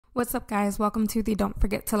What's up, guys? Welcome to the Don't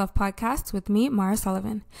Forget to Love podcast with me, Mara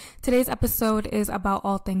Sullivan. Today's episode is about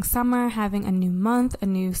all things summer, having a new month, a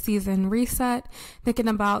new season reset, thinking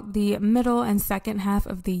about the middle and second half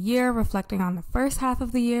of the year, reflecting on the first half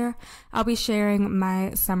of the year. I'll be sharing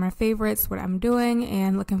my summer favorites, what I'm doing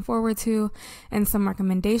and looking forward to, and some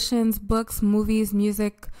recommendations, books, movies,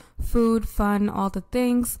 music, food, fun, all the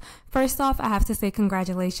things. First off, I have to say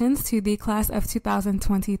congratulations to the class of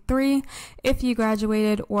 2023. If you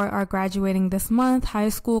graduated or are graduating this month, high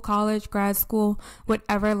school, college, grad school,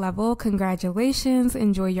 whatever level, congratulations.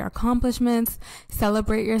 Enjoy your accomplishments.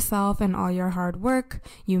 Celebrate yourself and all your hard work.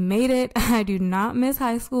 You made it. I do not miss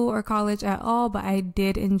high school or college at all, but I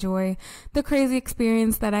did enjoy the crazy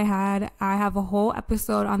experience that I had. I have a whole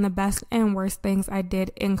episode on the best and worst things I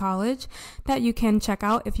did in college that you can check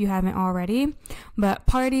out if you haven't already. But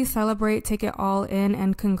party, celebrate, take it all in,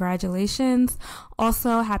 and congratulations.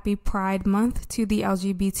 Also, happy Pride Month to the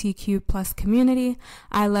LGBTQ plus community.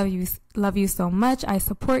 I love you so much. I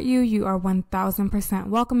support you. You are 1000%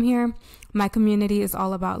 welcome here. My community is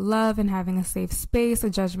all about love and having a safe space, a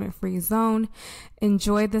judgment-free zone.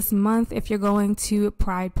 Enjoy this month. If you're going to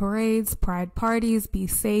pride parades, pride parties, be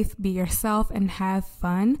safe, be yourself, and have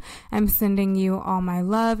fun. I'm sending you all my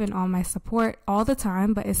love and all my support all the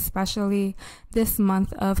time, but especially this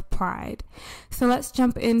month of Pride. So let's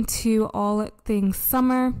jump into all things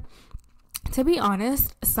summer. To be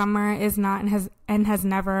honest, summer is not and has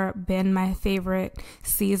never been my favorite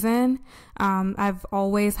season. I've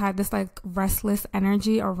always had this restless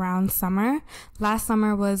energy around summer. Last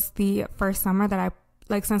summer was the first summer that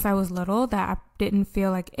since I was little, that I didn't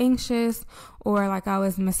feel anxious or I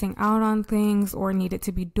was missing out on things or needed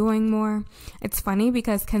to be doing more. It's funny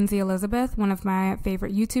because Kenzie Elizabeth, one of my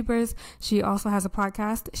favorite YouTubers, she also has a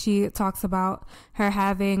podcast. She talks about her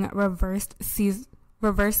having reverse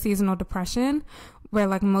seasonal depression, where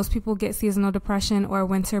most people get seasonal depression or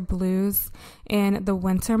winter blues in the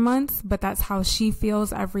winter months, but that's how she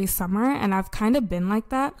feels every summer. And I've kind of been like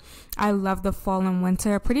that. I love the fall and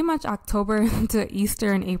winter. Pretty much October to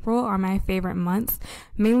Easter and April are my favorite months,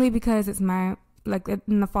 mainly because it's my,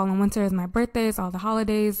 in the fall and winter is my birthdays, all the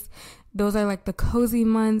holidays. Those are the cozy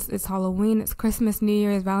months. It's Halloween, it's Christmas, New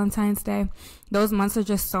Year's, Valentine's Day. Those months are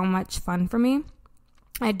just so much fun for me.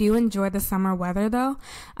 I do enjoy the summer weather though.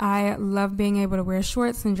 I love being able to wear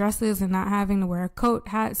shorts and dresses and not having to wear a coat,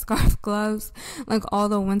 hat, scarf, gloves, all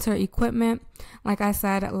the winter equipment. Like I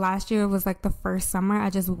said, last year was the first summer.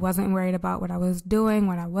 I just wasn't worried about what I was doing,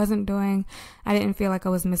 what I wasn't doing. I didn't feel like I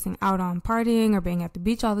was missing out on partying or being at the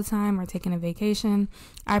beach all the time or taking a vacation.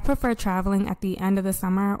 I prefer traveling at the end of the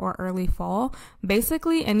summer or early fall,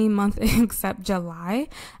 basically any month except July.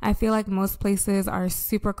 I feel like most places are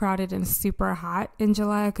super crowded and super hot in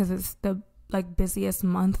July because it's the busiest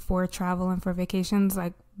month for travel and for vacations,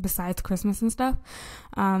 besides Christmas and stuff.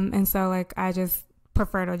 And so I just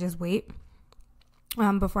prefer to just wait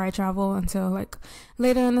before I travel until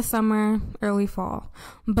later in the summer, early fall.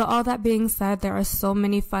 But all that being said, there are so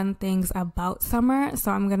many fun things about summer.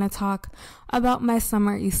 So I'm going to talk about my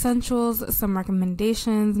summer essentials, some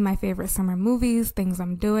recommendations, my favorite summer movies, things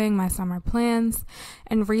I'm doing, my summer plans,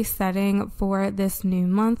 and resetting for this new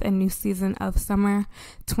month and new season of summer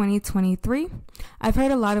 2023. I've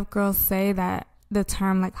heard a lot of girls say that the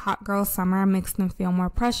term hot girl summer makes them feel more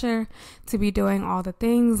pressure to be doing all the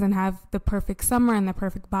things and have the perfect summer and the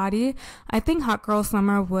perfect body. I think hot girl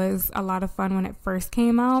summer was a lot of fun when it first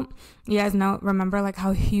came out. You guys remember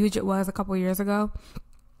how huge it was a couple years ago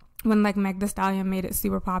when Meg Thee Stallion made it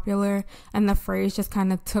super popular and the phrase just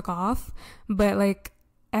kind of took off. But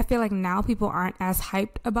I feel now people aren't as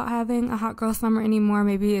hyped about having a hot girl summer anymore.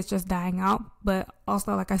 Maybe it's just dying out. But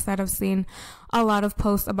also, like I said, I've seen a lot of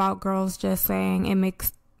posts about girls just saying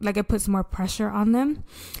it puts more pressure on them.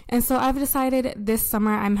 And so I've decided this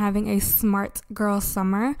summer I'm having a smart girl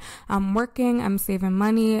summer. I'm working, I'm saving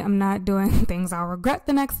money, I'm not doing things I'll regret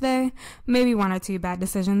the next day. Maybe one or two bad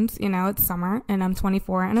decisions. It's summer and I'm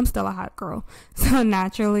 24 and I'm still a hot girl. So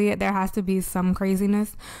naturally there has to be some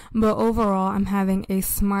craziness. But overall, I'm having a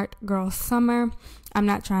smart girl summer. I'm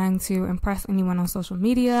not trying to impress anyone on social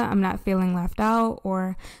media. I'm not feeling left out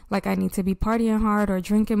or I need to be partying hard or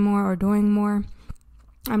drinking more or doing more.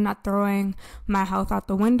 I'm not throwing my health out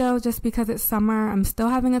the window just because it's summer. I'm still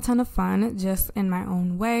having a ton of fun, just in my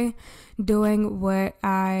own way, doing what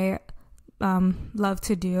I love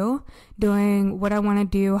to do, doing what I want to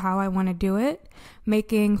do, how I want to do it,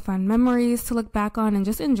 making fun memories to look back on, and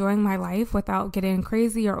just enjoying my life without getting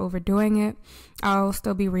crazy or overdoing it. I'll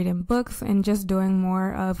still be reading books and just doing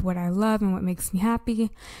more of what I love and what makes me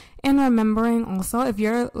happy. And remembering also, if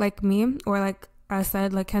you're like me or I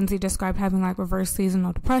said, like Kenzie described having like reverse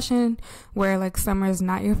seasonal depression, where like summer is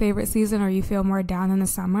not your favorite season or you feel more down in the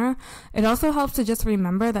summer. It also helps to just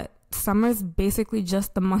remember that summer is basically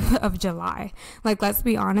just the month of July. Like, let's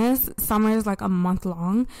be honest, summer is like a month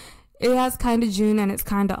long. It has kind of June and it's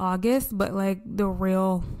kind of August, but like the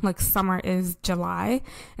real like summer is July.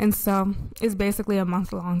 And so it's basically a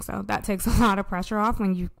month long. So that takes a lot of pressure off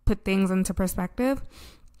when you put things into perspective.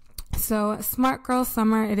 So smart girl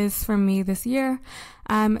summer it is for me this year.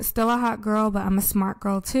 I'm still a hot girl, but I'm a smart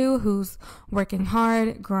girl too, who's working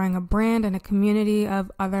hard, growing a brand and a community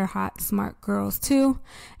of other hot, smart girls too.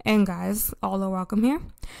 And guys, all are welcome here.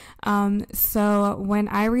 So when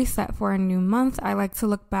I reset for a new month, I like to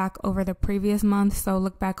look back over the previous month. So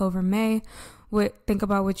look back over May, think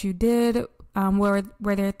about what you did.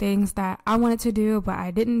 Were there things that I wanted to do, but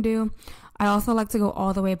I didn't do? I also like to go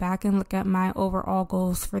all the way back and look at my overall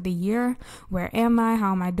goals for the year. Where am I?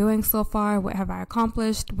 How am I doing so far? What have I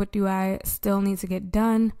accomplished? What do I still need to get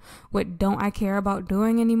done? What don't I care about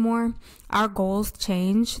doing anymore? Our goals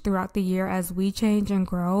change throughout the year as we change and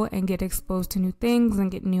grow and get exposed to new things and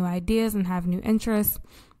get new ideas and have new interests.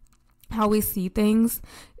 How we see things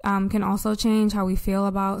can also change. How we feel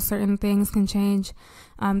about certain things can change.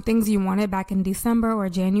 Things you wanted back in December or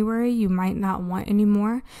January, you might not want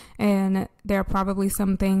anymore. And there are probably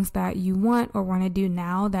some things that you want or want to do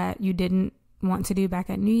now that you didn't want to do back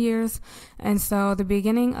at New Year's. And so the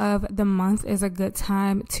beginning of the month is a good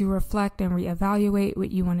time to reflect and reevaluate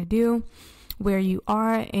what you want to do, where you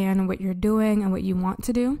are and what you're doing and what you want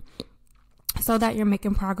to do, so that you're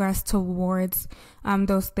making progress towards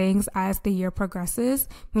those things as the year progresses.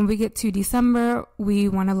 When we get to December, we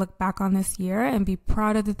want to look back on this year and be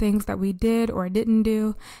proud of the things that we did or didn't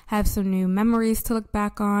do, have some new memories to look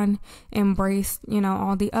back on, embrace,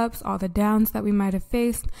 all the ups, all the downs that we might have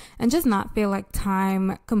faced, and just not feel like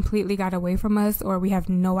time completely got away from us or we have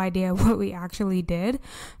no idea what we actually did.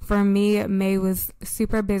 For me, May was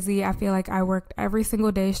super busy. I feel like I worked every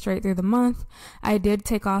single day straight through the month. I did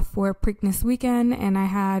take off for Preakness weekend and I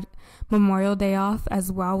had Memorial Day off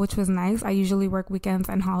as well, which was nice. I usually work weekends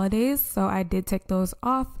and holidays, so I did take those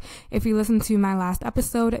off. If you listened to my last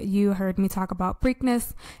episode, you heard me talk about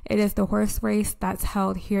Preakness. It is the horse race that's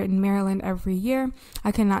held here in Maryland every year.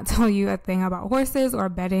 I cannot tell you a thing about horses or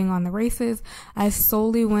betting on the races. I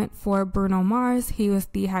solely went for Bruno Mars. He was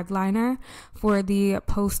the headliner for the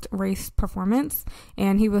post-race performance,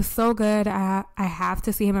 and he was so good. I have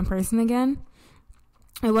to see him in person again.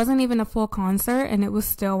 It wasn't even a full concert, and it was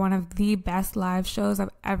still one of the best live shows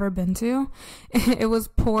I've ever been to. It was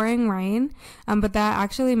pouring rain, but that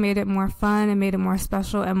actually made it more fun and made it more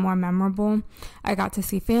special and more memorable. I got to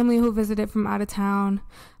see family who visited from out of town.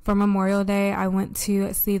 For Memorial Day, I went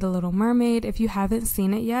to see The Little Mermaid. If you haven't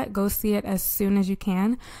seen it yet, go see it as soon as you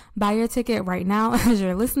can. Buy your ticket right now as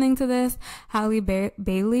you're listening to this. Halle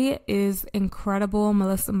Bailey is incredible.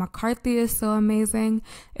 Melissa McCarthy is so amazing.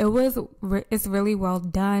 It's really well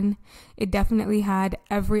done. It definitely had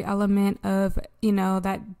every element of,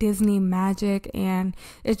 that Disney magic, and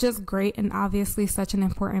it's just great and obviously such an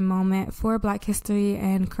important moment for Black history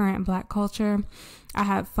and current Black culture. I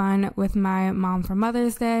had fun with my mom for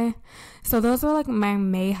Mother's Day. So those were like my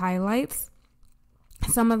May highlights.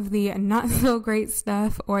 Some of the not so great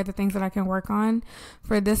stuff or the things that I can work on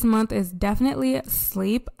for this month is definitely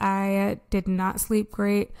sleep. I did not sleep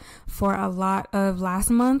great for a lot of last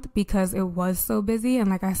month because it was so busy. And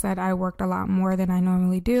like I said, I worked a lot more than I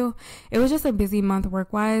normally do. It was just a busy month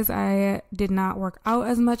work-wise. I did not work out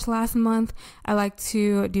as much last month. I like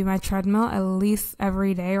to do my treadmill at least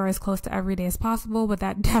every day or as close to every day as possible, but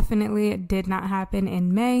that definitely did not happen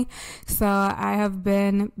in May. So I have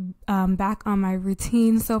been back on my routine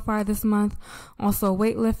so far this month. Also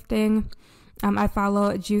weightlifting. I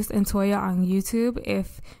follow Juice and Toya on YouTube.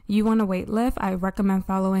 If you want to weightlift, I recommend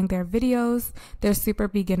following their videos. They're super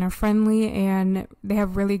beginner friendly and they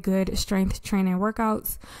have really good strength training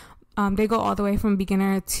workouts. They go all the way from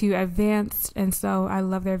beginner to advanced, and so I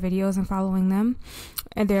love their videos and following them.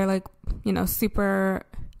 And they're like, super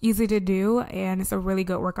easy to do, and it's a really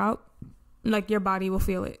good workout. Like, your body will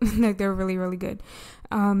feel it. Like, they're really, really good.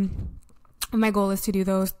 My goal is to do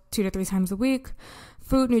those 2 to 3 times a week.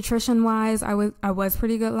 Food nutrition wise, I was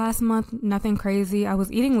pretty good last month. Nothing crazy. I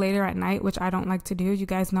was eating later at night, which I don't like to do. You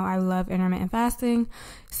guys know I love intermittent fasting.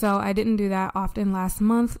 So I didn't do that often last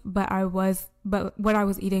month, but what I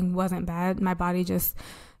was eating wasn't bad. My body just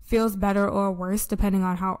feels better or worse depending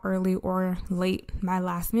on how early or late my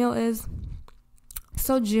last meal is.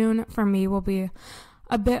 So June for me will be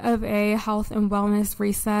a bit of a health and wellness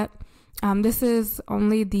reset. This is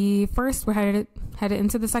only the first. We're headed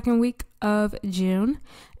into the second week of June,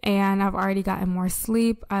 and I've already gotten more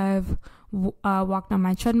sleep. I've walked on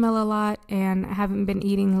my treadmill a lot, and I haven't been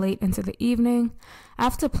eating late into the evening. I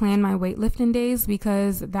have to plan my weightlifting days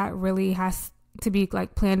because that really has to be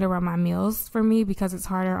like planned around my meals for me because it's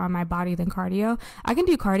harder on my body than cardio. I can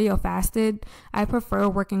do cardio fasted. I prefer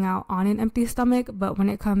working out on an empty stomach, but when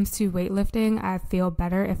it comes to weightlifting, I feel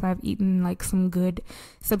better if I've eaten like some good,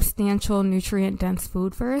 substantial, nutrient-dense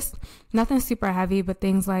food first. Nothing super heavy, but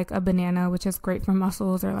things like a banana, which is great for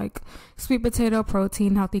muscles, or like sweet potato,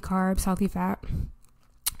 protein, healthy carbs, healthy fat.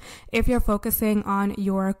 If you're focusing on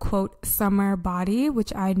your quote summer body,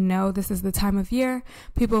 which I know this is the time of year,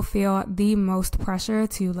 people feel the most pressure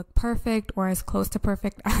to look perfect or as close to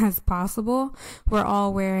perfect as possible. We're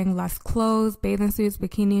all wearing less clothes, bathing suits,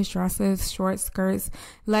 bikinis, dresses, short skirts,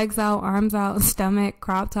 legs out, arms out, stomach,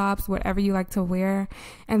 crop tops, whatever you like to wear.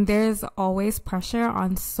 And there's always pressure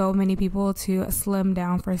on so many people to slim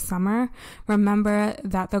down for summer. Remember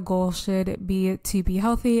that the goal should be to be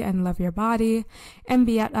healthy and love your body and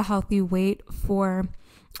be at a healthy weight for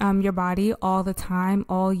your body all the time,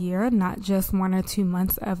 all year, not just 1 or 2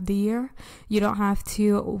 months of the year. You don't have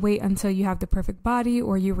to wait until you have the perfect body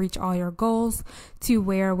or you reach all your goals to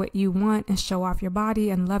wear what you want and show off your body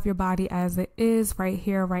and love your body as it is right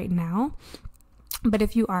here, right now. But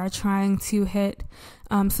if you are trying to hit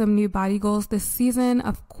some new body goals this season,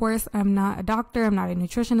 of course, I'm not a doctor, I'm not a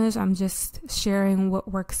nutritionist, I'm just sharing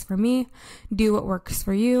what works for me. Do what works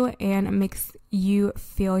for you and makes you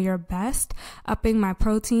feel your best. Upping my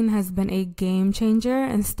protein has been a game changer.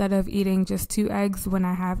 Instead of eating just 2 eggs when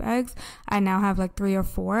I have eggs, I now have like 3 or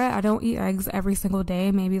 4. I don't eat eggs every single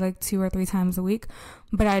day, maybe like 2 or 3 times a week,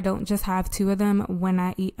 but I don't just have 2 of them when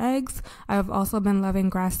I eat eggs. I've also been loving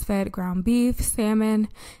grass-fed ground beef, salmon.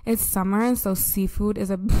 It's summer, so seafood is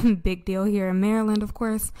a big deal here in Maryland, of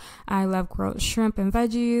course. I love grilled shrimp and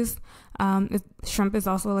veggies. Shrimp is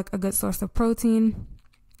also like a good source of protein.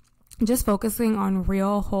 Just focusing on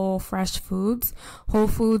real, whole, fresh foods. Whole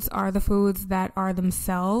foods are the foods that are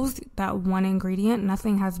themselves, that one ingredient.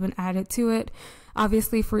 Nothing has been added to it.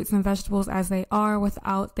 Obviously, fruits and vegetables as they are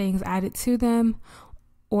without things added to them,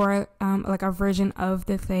 or like a version of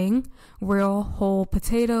the thing. Real whole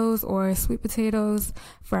potatoes or sweet potatoes,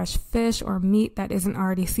 fresh fish or meat that isn't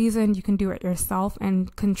already seasoned. You can do it yourself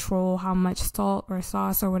and control how much salt or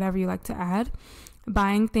sauce or whatever you like to add.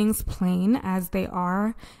 Buying things plain as they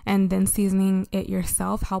are and then seasoning it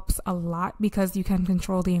yourself helps a lot because you can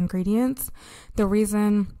control the ingredients. The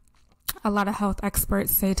reason a lot of health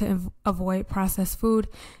experts say to avoid processed food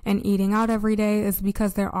and eating out every day is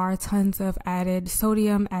because there are tons of added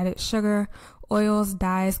sodium, added sugar, oils,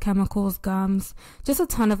 dyes, chemicals, gums, just a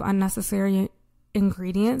ton of unnecessary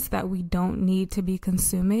ingredients that we don't need to be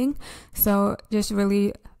consuming. So just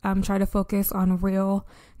really try to focus on real,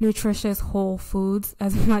 nutritious, whole foods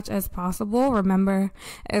as much as possible. Remember,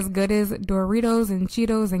 as good as Doritos and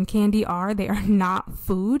Cheetos and candy are, they are not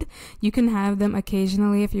food. You can have them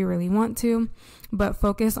occasionally if you really want to, but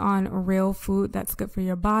focus on real food that's good for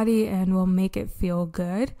your body and will make it feel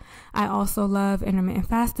good. I also love intermittent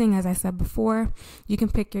fasting, as I said before. You can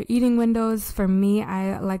pick your eating windows. For me,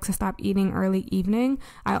 I like to stop eating early evening.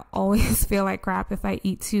 I always feel like crap if I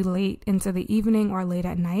eat too late into the evening or late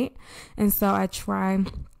at night. And so I try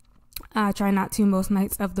not to most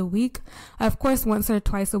nights of the week. Of course, once or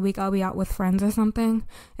twice a week, I'll be out with friends or something.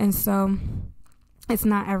 And so it's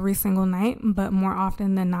not every single night, but more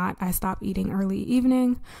often than not, I stop eating early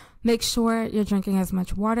evening. Make sure you're drinking as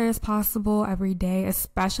much water as possible every day,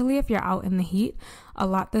 especially if you're out in the heat. A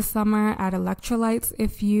lot this summer, add electrolytes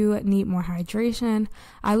if you need more hydration.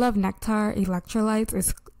 I love Nectar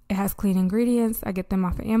electrolytes. It has clean ingredients. I get them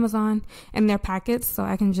off of Amazon in their packets, so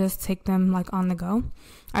I can just take them like on the go.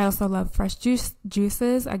 I also love fresh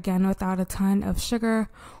juices, again, without a ton of sugar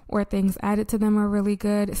or things added to them are really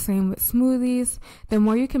good. Same with smoothies. The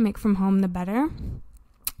more you can make from home, the better.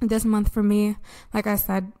 This month for me, like I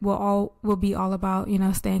said, will be all about,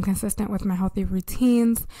 staying consistent with my healthy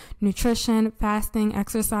routines, nutrition, fasting,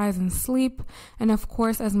 exercise, and sleep. And of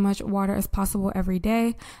course, as much water as possible every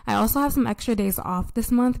day. I also have some extra days off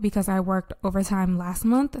this month because I worked overtime last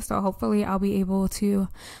month. So hopefully I'll be able to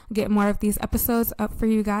get more of these episodes up for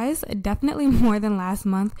you guys. Definitely more than last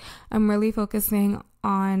month. I'm really focusing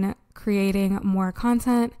on creating more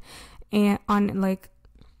content and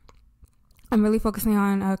I'm really focusing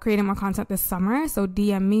on creating more content this summer. So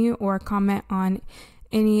DM me or comment on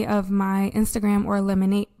any of my Instagram or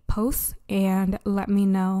Lemonade posts and let me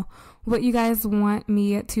know what you guys want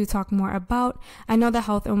me to talk more about. I know the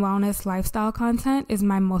health and wellness lifestyle content is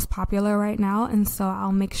my most popular right now, and so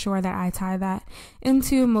I'll make sure that I tie that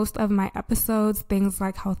into most of my episodes, things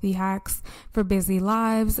like healthy hacks for busy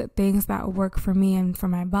lives, things that work for me and for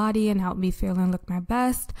my body and help me feel and look my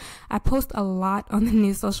best. I post a lot on the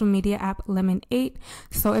new social media app Lemon8,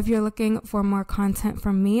 so if you're looking for more content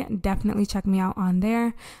from me, definitely check me out on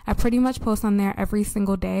there. I pretty much post on there every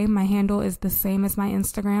single day. My handle is the same as my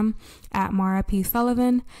Instagram, at Mara P.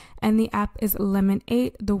 Sullivan, and the app is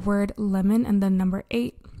Lemon8, the word lemon and the number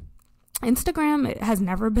 8. Instagram, it has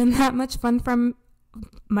never been that much fun for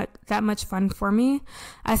me.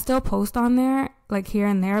 I still post on there, like here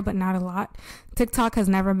and there, but not a lot. TikTok has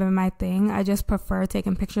never been my thing. I just prefer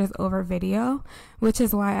taking pictures over video, which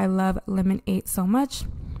is why I love Lemon8 so much.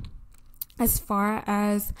 As far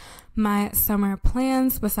as my summer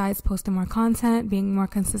plans, besides posting more content, being more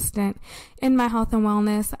consistent in my health and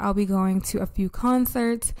wellness, I'll be going to a few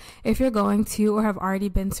concerts. If you're going to or have already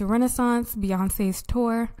been to Renaissance, Beyonce's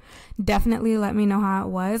tour, definitely let me know how it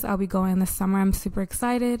was. I'll be going this summer. I'm super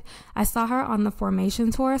excited. I saw her on the Formation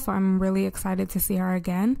tour, so I'm really excited to see her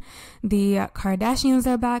again. The Kardashians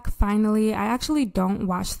are back finally. I actually don't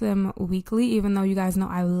watch them weekly, even though you guys know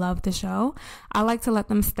I love the show. I like to let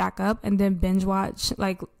them stack up and then binge watch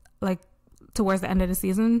like towards the end of the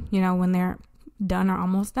season, when they're done or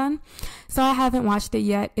almost done. So I haven't watched it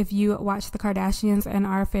yet. If you watch the Kardashians and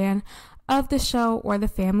are a fan of the show or the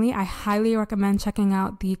family, I highly recommend checking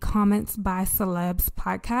out the Comments by Celebs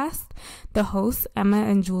podcast. The hosts, Emma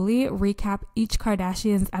and Julie, recap each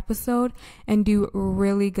Kardashians episode and do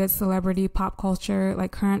really good celebrity pop culture,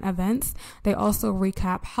 like current events. They also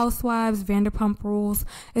recap Housewives, Vanderpump Rules.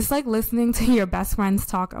 It's like listening to your best friends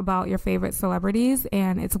talk about your favorite celebrities,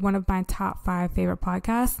 and it's one of my top 5 favorite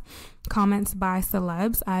podcasts. Comments by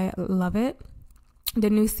Celebs. I love it. The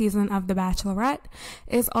new season of The Bachelorette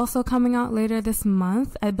is also coming out later this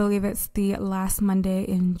month. I believe it's the last Monday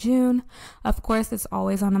in June. Of course, it's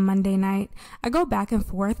always on a Monday night. I go back and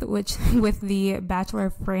forth with the Bachelor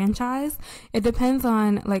franchise. It depends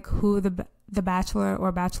on who the Bachelor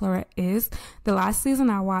or Bachelorette is. The last season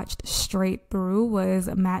I watched straight through was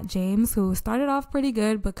Matt James, who started off pretty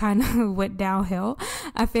good but kind of went downhill.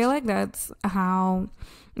 I feel like that's how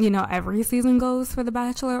every season goes for The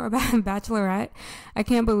Bachelor or Bachelorette. I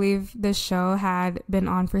can't believe this show had been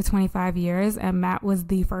on for 25 years and Matt was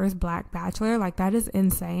the first Black Bachelor. That is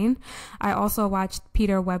insane. I also watched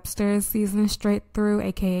Peter Webster's season straight through,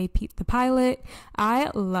 aka Pete the Pilot. I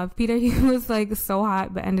love Peter. He was so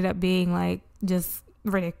hot, but ended up being just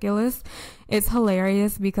ridiculous. It's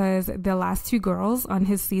hilarious because the last 2 girls on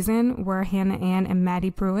his season were Hannah Ann and Maddie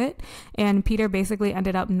Pruitt, and Peter basically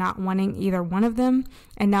ended up not wanting either one of them,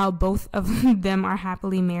 and now both of them are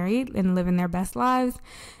happily married and living their best lives,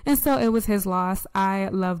 and so it was his loss. I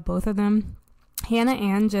love both of them. Hannah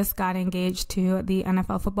Ann just got engaged to the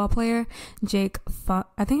NFL football player Jake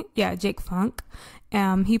Funk.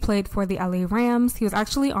 He played for the LA Rams. He was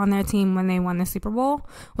actually on their team when they won the Super Bowl,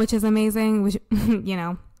 which is amazing. Which,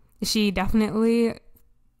 she definitely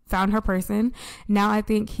found her person. Now I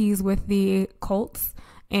think he's with the Colts.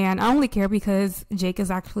 And I only care because Jake is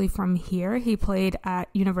actually from here. He played at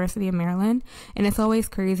University of Maryland. And it's always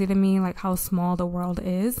crazy to me, how small the world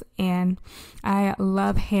is. And I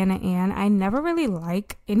love Hannah Ann. I never really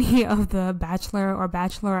like any of the Bachelor or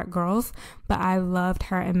Bachelorette girls, but I loved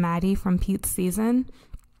her and Maddie from Pete's season.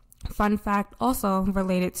 Fun fact also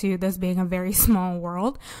related to this being a very small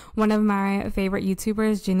world, one of my favorite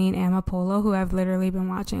YouTubers, Janine Amapolo, who I've literally been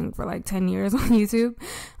watching for 10 years on YouTube,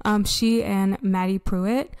 she and Maddie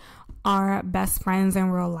Pruitt are best friends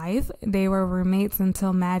in real life. They were roommates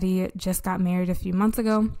until Maddie just got married a few months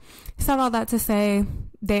ago. Said all that to say,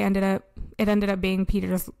 it ended up being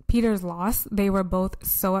Peter's loss. They were both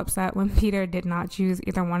so upset when Peter did not choose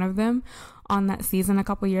either one of them on that season a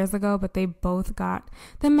couple years ago, but they both got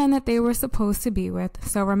the men that they were supposed to be with.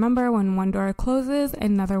 So remember, when one door closes,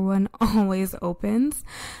 another one always opens.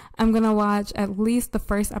 I'm gonna watch at least the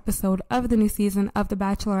first episode of the new season of The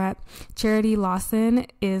Bachelorette. Charity Lawson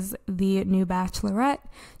is the new Bachelorette.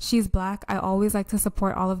 She's Black. I always like to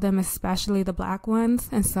support all of them, especially the Black ones.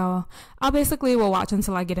 And so I will watch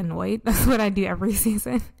until I get annoyed. That's what I do every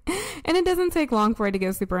season. And it doesn't take long for it to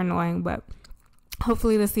get super annoying, but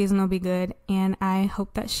hopefully this season will be good. And I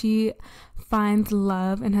hope that she finds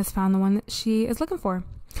love and has found the one that she is looking for.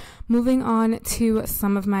 Moving on to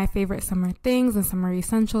some of my favorite summer things and summer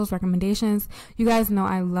essentials recommendations. You guys know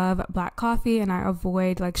I love black coffee and I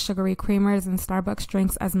avoid like sugary creamers and Starbucks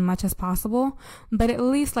drinks as much as possible. But at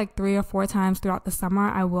least like 3 or 4 times throughout the summer,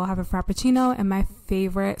 I will have a Frappuccino. And my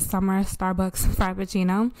favorite summer Starbucks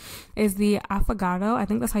Frappuccino is the Affogato. I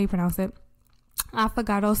think that's how you pronounce it.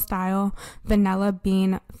 Affogato style vanilla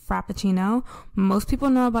bean frappuccino. Most people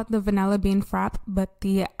know about the vanilla bean frap, but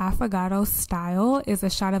the affogato style is a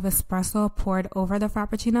shot of espresso poured over the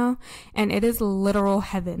frappuccino, and it is literal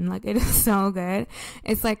heaven. Like, it is so good.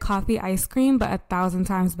 It's like coffee ice cream, but 1,000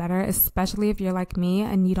 times better, especially if you're like me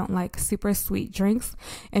and you don't like super sweet drinks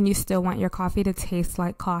and you still want your coffee to taste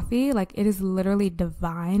like coffee. Like, it is literally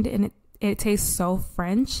divine, and it tastes so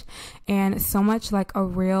French and so much like a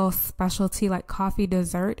real specialty like coffee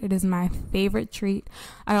dessert. It is my favorite treat.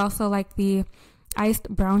 I also like the iced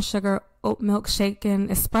brown sugar oat milk shaken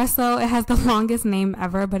espresso. It has the longest name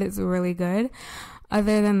ever, but it's really good.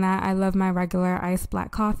 Other than that, I love my regular iced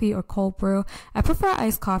black coffee or cold brew. I prefer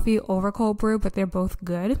iced coffee over cold brew, but they're both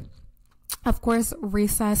good. Of course,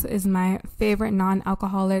 Recess is my favorite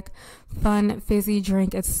non-alcoholic, fun, fizzy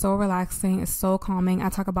drink. It's so relaxing. It's so calming. I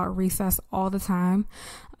talk about Recess all the time.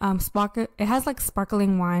 It has like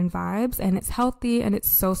sparkling wine vibes, and it's healthy, and it's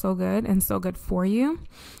so good and so good for you.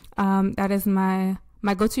 That is my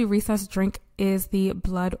go-to Recess drink is the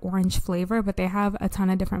blood orange flavor, but they have a ton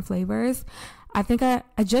of different flavors. I think I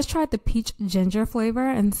just tried the peach ginger flavor,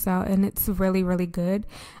 and it's really, really good.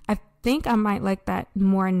 I think I might like that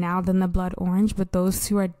more now than the blood orange, but those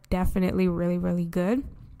two are definitely really, really good.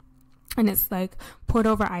 And it's like poured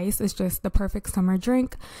over ice. It's just the perfect summer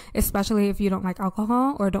drink, especially if you don't like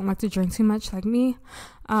alcohol or don't like to drink too much like me.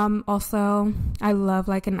 Also, I love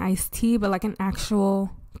like an iced tea, but like an actual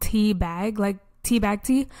tea bag, like tea bag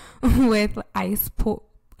tea with ice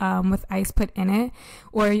with ice put in it,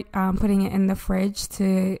 or putting it in the fridge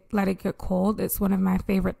to let it get cold. It's one of my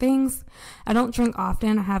favorite things. I don't drink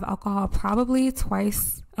often. I have alcohol probably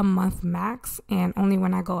twice a month max, and only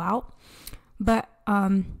when I go out. But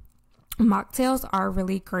mocktails are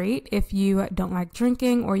really great if you don't like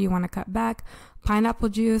drinking or you want to cut back. Pineapple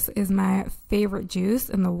juice is my favorite juice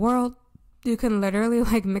in the world. You can literally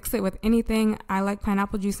like mix it with anything. I like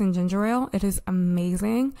pineapple juice and ginger ale. It is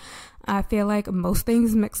amazing. I feel like most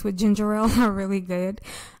things mixed with ginger ale are really good.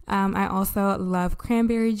 I also love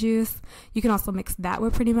cranberry juice. You can also mix that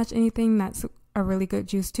with pretty much anything. That's a really good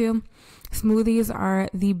juice too. Smoothies are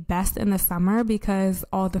the best in the summer because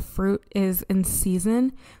all the fruit is in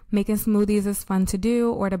season. Making smoothies is fun to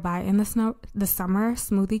do or to buy in the summer.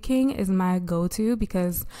 Smoothie King is my go-to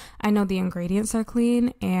because I know the ingredients are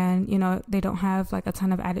clean and, you know, they don't have like a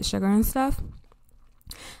ton of added sugar and stuff.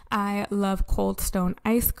 I love Cold Stone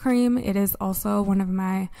ice cream. It is also one of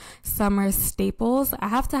my summer staples. I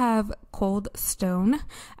have to have Cold Stone.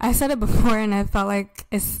 I said it before and I felt like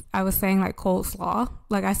I was saying like coleslaw.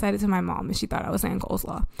 Like I said it to my mom and she thought I was saying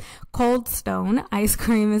coleslaw. Cold Stone ice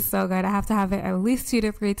cream is so good. I have to have it at least 2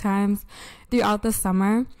 to 3 times throughout the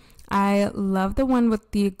summer. I love the one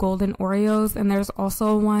with the golden Oreos, and there's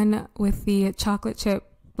also one with the chocolate chip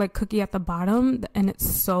like cookie at the bottom, and it's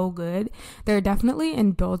so good. There are definitely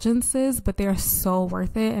indulgences, but they are so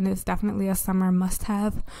worth it, and it's definitely a summer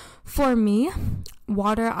must-have for me.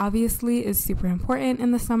 Water obviously is super important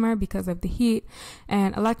in the summer because of the heat,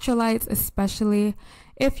 and electrolytes, especially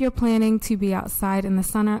if you're planning to be outside in the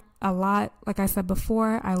sun a lot. Like I said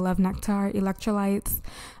before, I love Nectar electrolytes.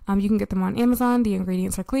 You can get them on Amazon. The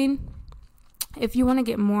ingredients are clean. If you want to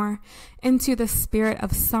get more into the spirit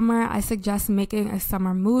of summer, I suggest making a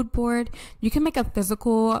summer mood board. You can make a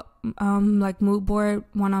physical like mood board,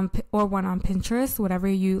 one on Pinterest, whatever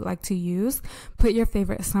you like to use. Put your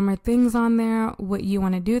favorite summer things on there, what you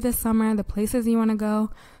want to do this summer, the places you want to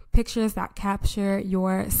go, pictures that capture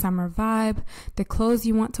your summer vibe, the clothes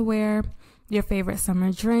you want to wear, your favorite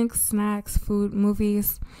summer drinks, snacks, food,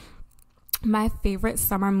 movies. My favorite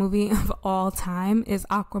summer movie of all time is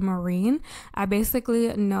Aquamarine. I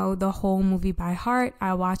basically know the whole movie by heart.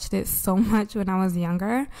 I watched it so much when I was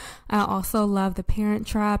younger. I also love The Parent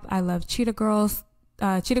Trap. I love Cheetah Girls.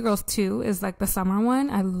 Cheetah Girls 2 is like the summer one.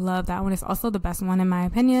 I love that one. It's also the best one in my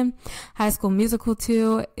opinion. High School Musical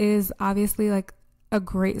 2 is obviously like a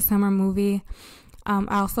great summer movie.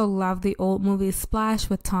 I also love the old movie Splash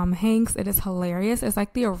with Tom Hanks. It is hilarious. It's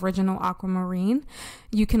like the original Aquamarine.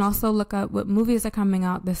 You can also look up what movies are coming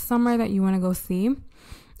out this summer that you want to go see.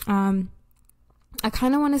 I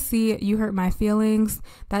kind of want to see You Hurt My Feelings.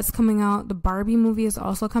 That's coming out. The Barbie movie is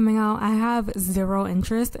also coming out. I have zero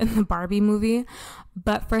interest in the Barbie movie,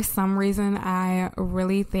 but for some reason, I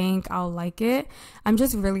really think I'll like it. I'm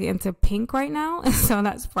just really into pink right now, so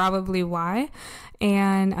that's probably why.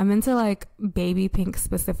 And I'm into like baby pink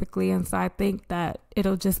specifically, and so I think that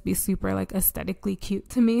it'll just be super like aesthetically cute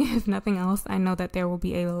to me. If nothing else, I know that there will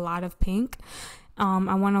be a lot of pink.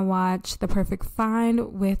 I want to watch The Perfect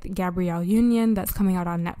Find with Gabrielle Union. That's coming out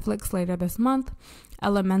on Netflix later this month.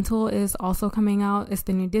 Elemental is also coming out. It's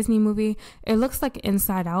the new Disney movie. It looks like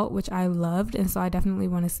Inside Out, which I loved, and so I definitely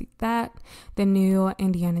want to see that. The new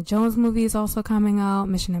Indiana Jones movie is also coming out.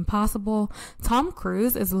 Mission Impossible. Tom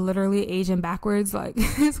Cruise is literally aging backwards. Like,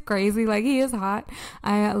 it's crazy. Like, he is hot.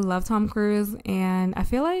 I love Tom Cruise, and I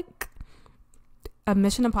feel like a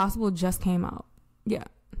Mission Impossible just came out. Yeah.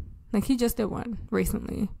 Like, he just did one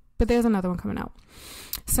recently, but there's another one coming out.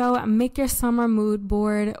 So make your summer mood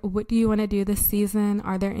board. What do you want to do this season?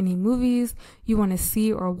 Are there any movies you want to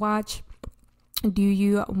see or watch? Do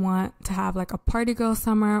you want to have like a party girl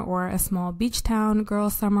summer or a small beach town girl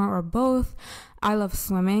summer, or both? I love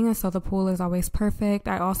swimming, so the pool is always perfect.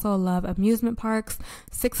 I also love amusement parks.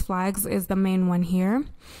 Six Flags is the main one here.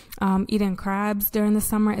 Eating crabs during the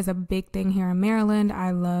summer is a big thing here in Maryland. I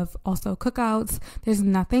love also cookouts. There's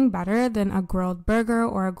nothing better than a grilled burger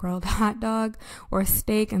or a grilled hot dog or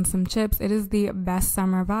steak and some chips. It is the best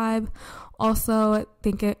summer vibe. Also,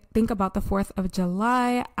 think about the 4th of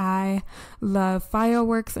July. I love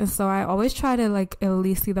fireworks, and so I always try to like at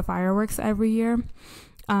least see the fireworks every year.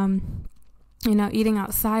 Eating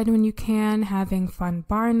outside when you can, having fun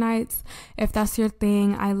bar nights. If that's your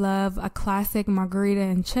thing, I love a classic margarita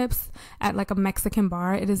and chips at like a Mexican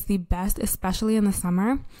bar. It is the best, especially in the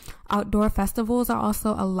summer. Outdoor festivals are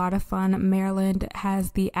also a lot of fun. Maryland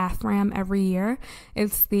has the AFRAM every year.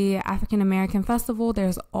 It's the African American Festival.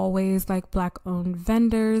 There's always like Black-owned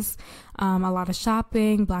vendors, a lot of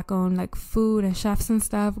shopping, Black-owned like food and chefs and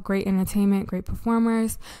stuff, great entertainment, great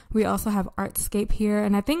performers. We also have Artscape here,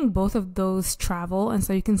 and I think both of those travel, and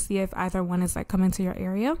so you can see if either one is like coming to your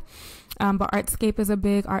area. But Artscape is a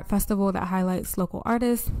big art festival that highlights local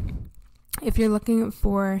artists. If you're looking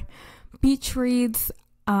for beach reads,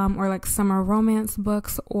 or like summer romance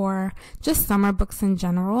books, or just summer books in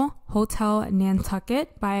general, Hotel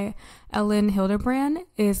Nantucket by Ellen Hildebrand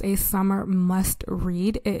is a summer must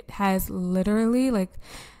read. It has literally like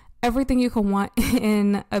everything you can want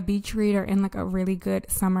in a beach read or in like a really good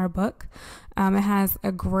summer book. It has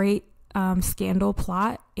a great scandal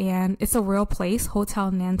plot, and it's a real place, Hotel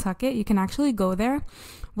Nantucket. You can actually go there,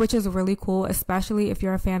 which is really cool, especially if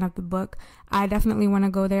you're a fan of the book. I definitely want to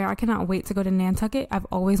go there. I cannot wait to go to Nantucket. I've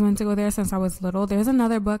always wanted to go there since I was little. There's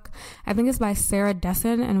another book, I think it's by Sarah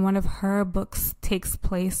Dessen, and one of her books takes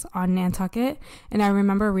place on Nantucket. And I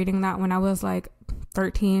remember reading that when I was like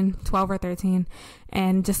 12 or 13,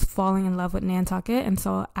 and just falling in love with Nantucket. And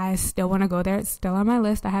so I still want to go there. It's still on my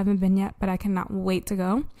list. I haven't been yet, but I cannot wait to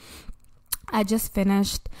go. I just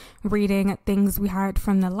finished reading Things We Hide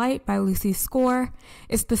from the Light by Lucy Score.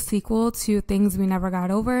 It's the sequel to Things We Never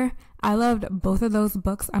Got Over. I loved both of those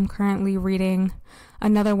books. I'm currently reading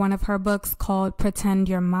another one of her books called Pretend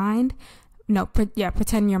You're Mine.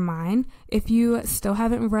 Pretend You're Mine. If you still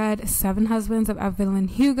haven't read Seven Husbands of Evelyn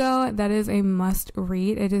Hugo, that is a must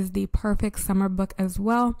read. It is the perfect summer book as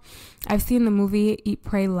well. I've seen the movie Eat,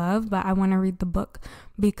 Pray, Love, but I want to read the book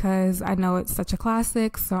because I know it's such a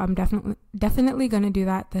classic, so I'm definitely going to do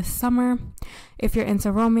that this summer. If you're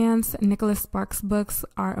into romance, Nicholas Sparks' books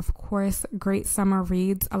are, of course, great summer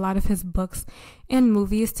reads. A lot of his books and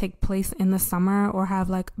movies take place in the summer or have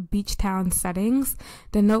like beach town settings.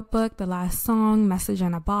 The Notebook, The Last Song, Message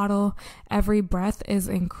in a Bottle, Every Breath is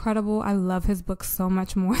incredible. I love his books so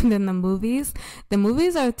much more than the movies. The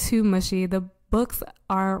movies are too mushy. The books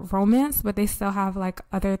are romance, but they still have like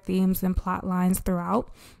other themes and plot lines throughout.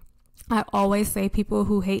 I always say people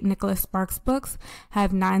who hate Nicholas Sparks books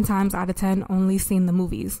have 9 times out of 10 only seen the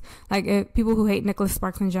movies. Like, if people who hate Nicholas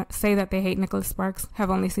Sparks and say that they hate Nicholas Sparks have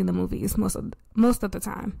only seen the movies most of the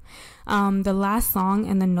time. The Last Song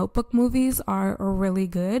and the Notebook movies are really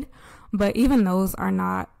good, but even those are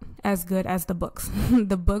not as good as the books.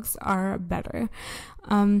 The books are better.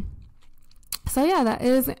 So yeah, that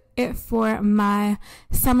is it for my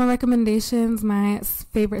summer recommendations, my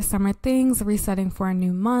favorite summer things, resetting for a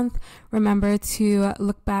new month. Remember to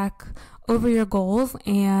look back over your goals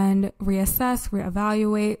and reassess,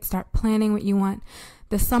 reevaluate, start planning what you want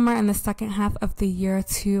the summer and the second half of the year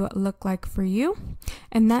to look like for you.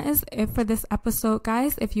 And that is it for this episode,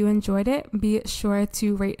 guys. If you enjoyed it, be sure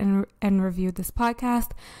to rate and review this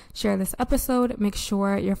podcast, share this episode, make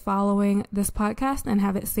sure you're following this podcast and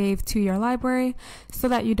have it saved to your library so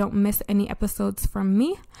that you don't miss any episodes from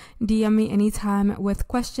me. DM me anytime with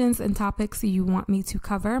questions and topics you want me to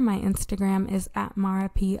cover. My Instagram is at Mara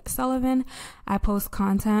P. Sullivan. I post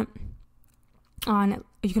content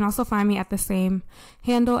you can also find me at the same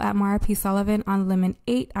handle at Mara P. Sullivan on Lemon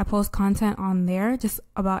 8. I post content on there just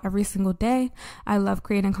about every single day. I love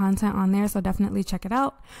creating content on there, so definitely check it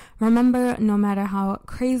out. Remember, no matter how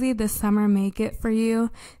crazy this summer may get for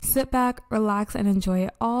you, sit back, relax, and enjoy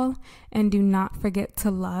it all. And do not forget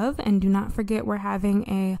to love, and do not forget we're having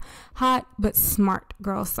a hot but smart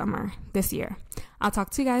girl summer this year. I'll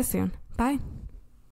talk to you guys soon. Bye.